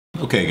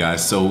Okay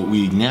guys, so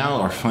we now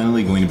are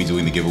finally going to be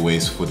doing the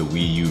giveaways for the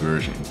Wii U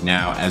version.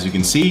 Now, as you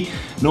can see,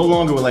 no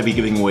longer will I be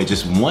giving away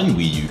just one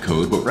Wii U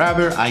code, but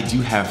rather I do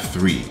have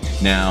 3.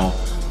 Now,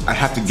 I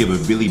have to give a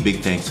really big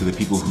thanks to the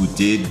people who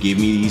did give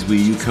me these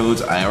Wii U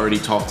codes. I already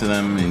talked to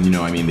them and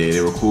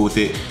they were cool with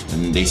it,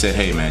 and they said,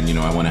 hey man,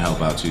 I want to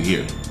help out too.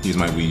 Here's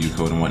my Wii U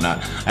code and whatnot.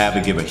 I have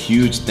to give a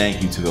huge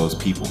thank you to those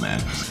people,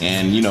 man.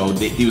 And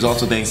it was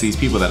also thanks to these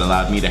people that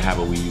allowed me to have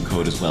a Wii U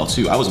code as well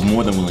too. I was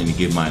more than willing to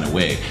give mine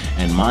away,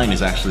 and mine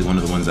is actually one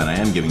of the ones that I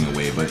am giving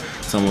away, but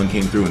someone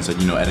came through and said,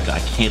 Etika, I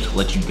can't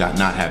let you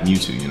not have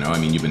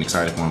Mewtwo, you've been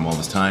excited for him all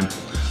this time.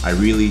 I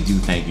really do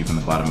thank you from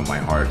the bottom of my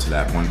heart to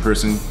that one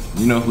person.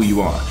 You know who you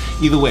are.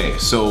 Either way,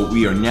 so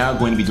we are now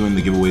going to be doing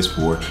the giveaways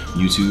for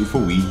Mewtwo for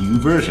Wii U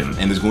version,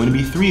 and there's going to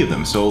be 3 of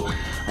them. So,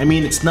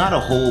 it's not a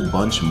whole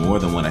bunch more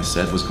than what I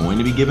said was going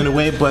to be given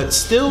away, but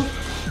still,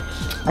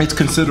 it's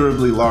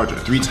considerably larger,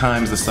 3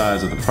 times the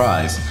size of the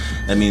prize.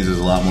 That means there's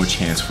a lot more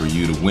chance for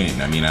you to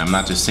win. I'm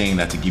not just saying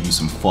that to give you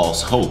some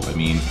false hope.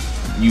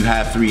 You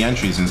have 3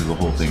 entries into the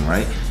whole thing,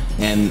 right?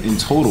 And in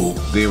total,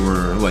 there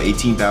were,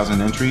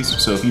 18,000 entries?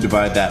 So if you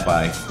divide that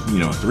by,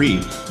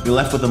 3, you're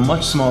left with a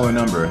much smaller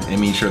number.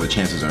 Sure, the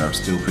chances are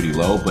still pretty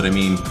low, but in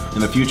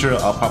the future,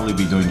 I'll probably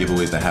be doing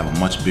giveaways that have a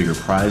much bigger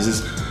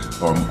prizes,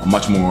 or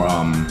much more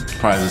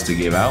prizes to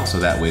give out, so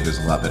that way there's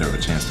a lot better of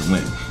a chance to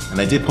win. And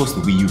I did post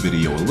the Wii U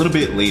video a little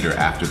bit later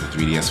after the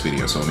 3DS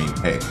video, so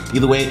hey,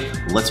 either way,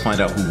 let's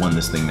find out who won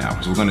this thing now.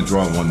 So we're gonna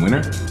draw one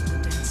winner.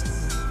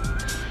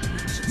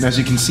 And as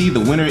you can see, the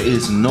winner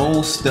is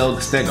Noel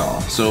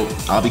Stegal. So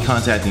I'll be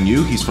contacting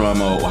you. He's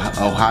from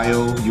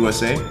Ohio,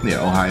 USA.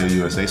 Yeah, Ohio,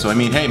 USA. So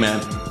hey man,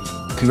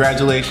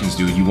 congratulations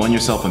dude. You won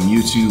yourself a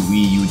Mewtwo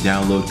Wii U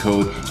download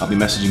code. I'll be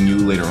messaging you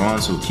later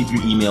on, so keep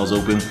your emails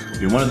open.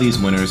 If you're one of these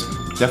winners,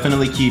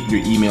 definitely keep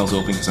your emails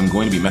open because I'm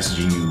going to be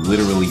messaging you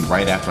literally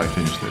right after I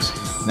finish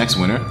this. Next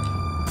winner.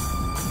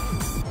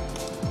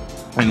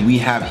 And we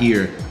have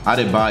here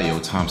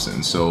Adebayo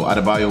Thompson. So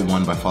Adebayo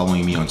won by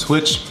following me on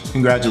Twitch.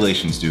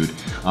 Congratulations, dude.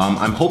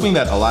 I'm hoping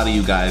that a lot of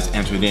you guys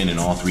entered in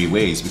all 3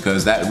 ways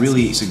because that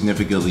really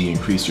significantly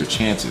increased your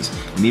chances.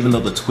 And even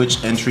though the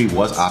Twitch entry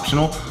was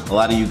optional, a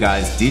lot of you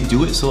guys did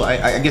do it. So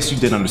I guess you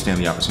did understand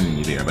the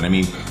opportunity there. But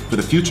for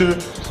the future,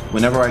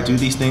 whenever I do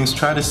these things,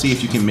 try to see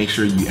if you can make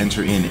sure you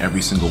enter in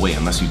every single way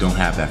unless you don't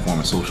have that form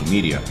of social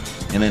media.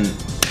 And then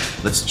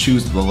let's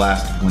choose the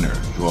last winner.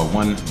 Draw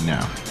one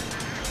now.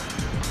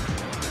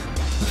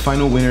 The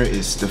final winner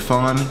is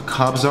Stefan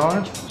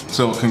Kobzar.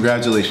 So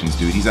congratulations,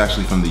 dude. He's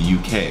actually from the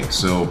UK.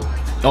 So,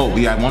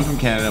 we had one from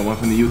Canada, one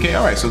from the UK.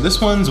 All right, so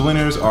this one's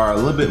winners are a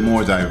little bit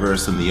more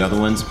diverse than the other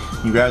ones.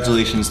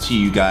 Congratulations to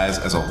you guys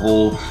as a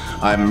whole.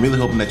 I'm really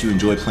hoping that you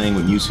enjoy playing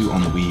with Mewtwo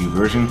on the Wii U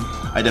version.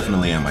 I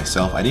definitely am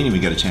myself. I didn't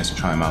even get a chance to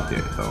try him out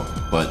there though,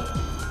 but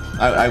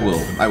I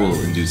will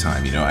in due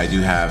time. I do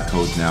have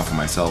codes now for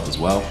myself as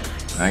well.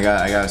 And I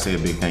gotta say a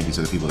big thank you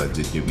to the people that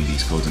did give me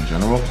these codes in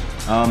general.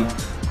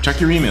 Check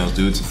your emails,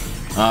 dudes.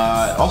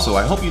 Also,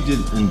 I hope you did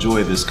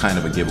enjoy this kind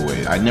of a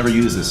giveaway. I'd never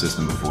used this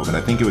system before, but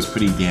I think it was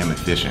pretty damn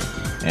efficient,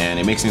 and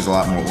it makes things a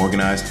lot more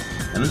organized.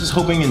 And I'm just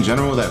hoping in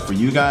general that for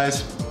you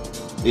guys,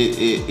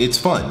 it's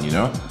fun,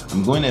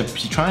 I'm going to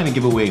be trying to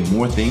give away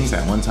more things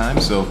at one time,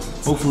 so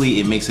hopefully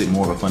it makes it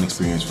more of a fun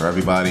experience for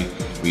everybody,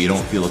 where you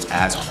don't feel it's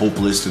as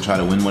hopeless to try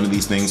to win one of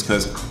these things,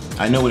 because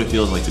I know what it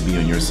feels like to be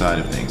on your side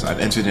of things. I've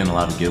entered in a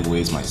lot of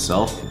giveaways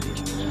myself,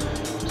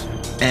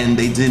 and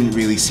they didn't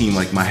really seem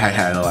like I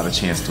had a lot of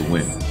chance to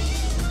win.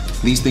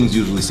 These things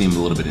usually seem a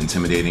little bit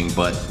intimidating,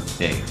 but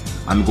hey,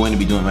 I'm going to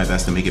be doing my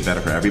best to make it better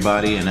for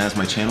everybody, and as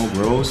my channel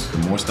grows, the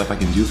more stuff I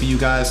can do for you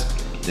guys,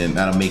 then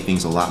that'll make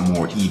things a lot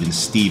more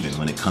even-steven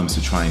when it comes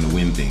to trying to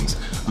win things.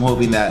 I'm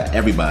hoping that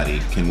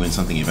everybody can win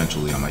something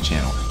eventually on my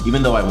channel.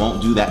 Even though I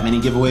won't do that many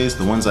giveaways,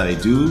 the ones that I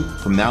do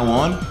from now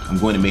on, I'm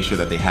going to make sure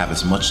that they have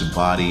as much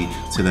body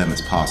to them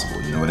as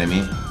possible, you know what I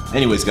mean?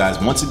 Anyways guys,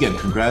 once again,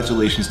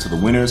 congratulations to the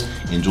winners.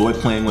 Enjoy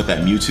playing with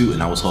that Mewtwo,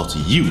 and I will talk to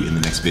you in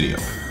the next video.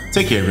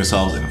 Take care of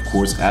yourselves, and of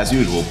course, as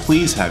usual,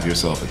 please have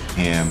yourself a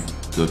damn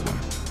good one.